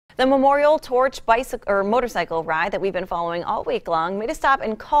The Memorial Torch motorcycle ride that we've been following all week long made a stop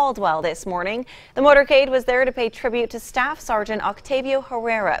in Caldwell this morning. The motorcade was there to pay tribute to Staff Sgt. Octavio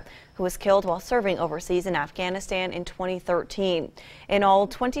Herrera, who was killed while serving overseas in Afghanistan in 2013. In all,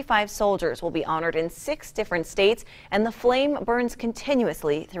 25 soldiers will be honored in 6 different states, and the flame burns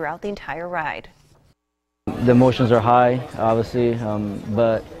continuously throughout the entire ride. The emotions are high, obviously,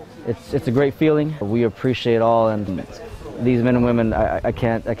 but it's a great feeling. We appreciate all, and these men and women, I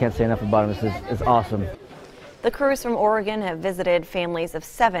can't say enough about them. It's awesome. The crews from Oregon have visited families of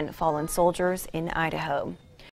 7 fallen soldiers in Idaho.